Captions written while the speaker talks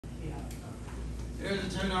Here's a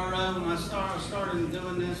tune I wrote when I started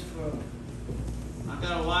doing this for, I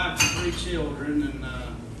got a wife and 3 children, and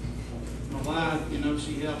my wife, you know,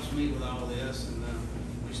 she helps me with all this, and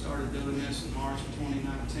we started doing this in March of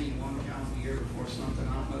 2019, one calendar year before something,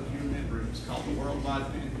 I don't know if you remember, it was called the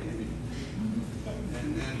Worldwide Pandemic.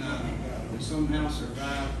 And then we somehow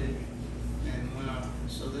survived it, and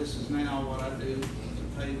so this is now what I do to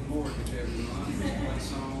pay the mortgage every month, is play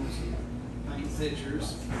songs and paint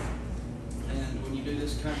pictures. And when you do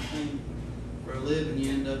this kind of thing for a living,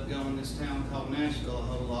 you end up going to this town called Nashville a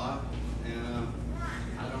whole lot, and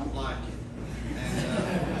I don't like it.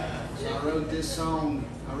 And so I wrote this song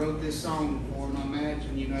for them. I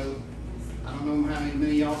imagine, you know, I don't know how many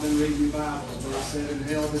of y'all been reading your Bibles, but it said in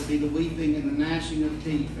hell there'd be the weeping and the gnashing of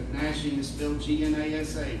teeth, and gnashing is spelled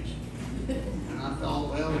G-N-A-S-H. And I thought,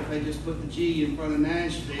 well, if they just put the G in front of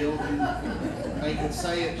Nashville, then they could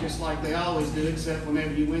say it just like they always do, except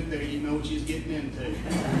whenever you went there, you know what you was getting into.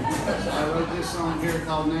 So I wrote this song here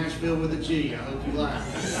called Nashville with a G. I hope you like it.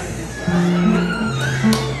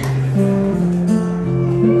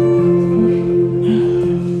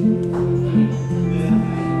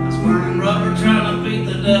 Trying to beat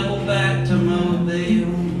the devil back to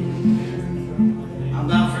Mobile. I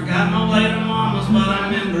about forgot my way to Mama's, but I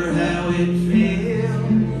remember how it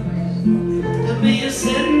feels to be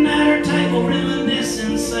sitting at her table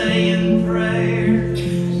reminiscing, saying prayers.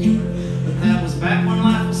 But that was back when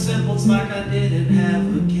life was simple, it's like I didn't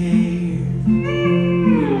have a care.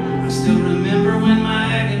 I still remember when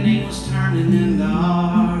my agony was turning into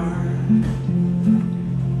art.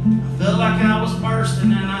 I felt like I was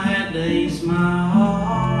bursting and I had to ease my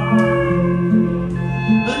heart.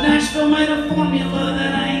 But Nashville made a formula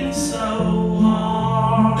that ain't so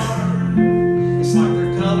hard. It's like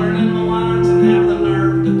they're coloring in the lines and have the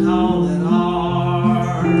nerve to call it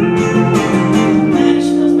art.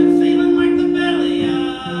 Nashville's been feeling like the belly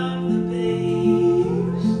of the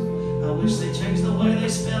beast. I wish they changed the way they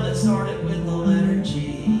spell it, started with the letter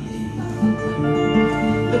G.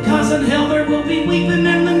 Because in hell there will be weeping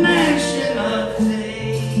and the gnashing of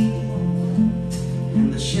teeth.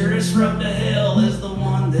 And the surest road to hell is the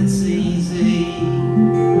one that's easy.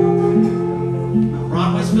 Now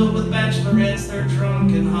Broadway's filled with bachelorettes, they're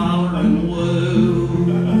drunk and hollering woo.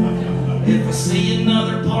 If I see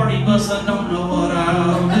another party bus, I don't know what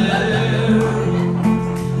I'll do.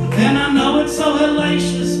 And I know it's so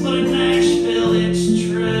hellacious, but in Nashville it's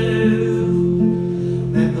true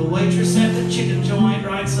that the waitress at the chicken joint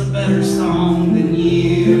writes a better song than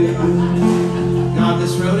you. God,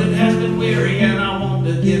 this road it has been weary and I want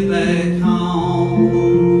to get back home.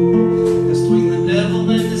 'Cause between the devil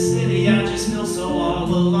and the city I just feel so all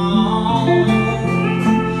alone.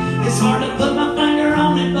 It's hard to put my finger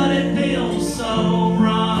on it, but it feels so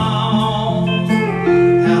wrong.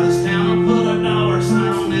 How this town will put a dollar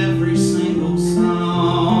sign on every single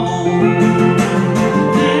song.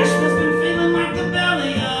 Nashville's been feeling like the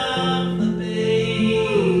belly of the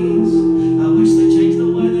beast. I wish they changed the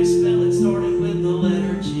way they spell it, started with the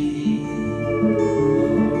letter G.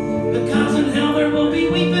 Because in hell there will be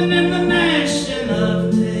weeping and the gnashing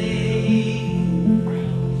of teeth.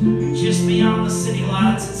 And just beyond the city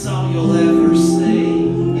lights, it's all you'll ever see.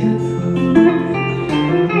 And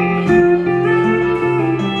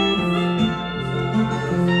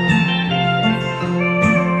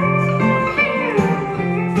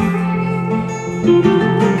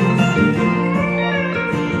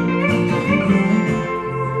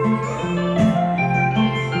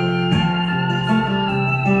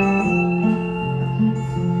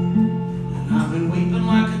I've been weeping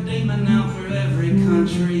like a demon now through every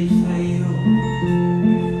country field.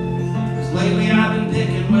 'Cause lately I've been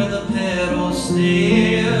picking with a pedal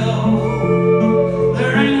steel.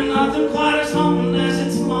 There ain't nothing quite as haunting as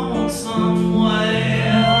its lonesome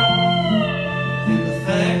well. And the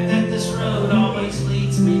fact that this road always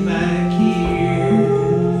leads me back here.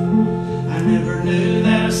 I never knew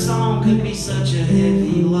that a song could be such a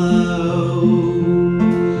heavy load,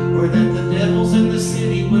 or that the devils in the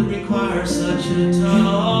city would require such a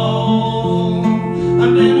toll.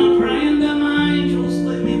 I've been a praying to my angels,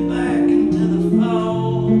 lead me back into the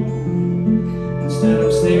fold. Instead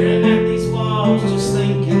of staring at these walls, just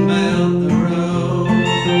thinking about the road.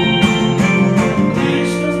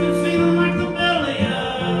 Nashville's been feeling like the belly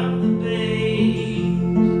of the beast.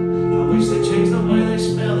 I wish they changed the way they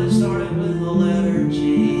spell it, started with the letter G.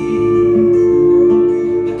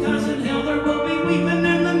 Because in hell there will be weeping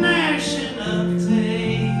and the gnashing of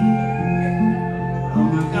teeth. Oh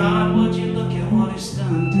my God, would you look at what it's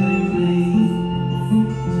done to me?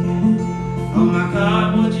 Oh my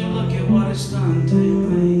God, would you look at what it's done to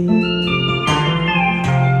me?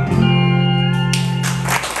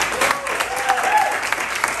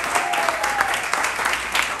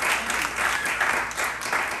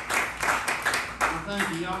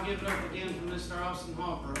 Thank you. Y'all give it up again for Mr. Austin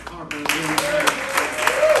Harper.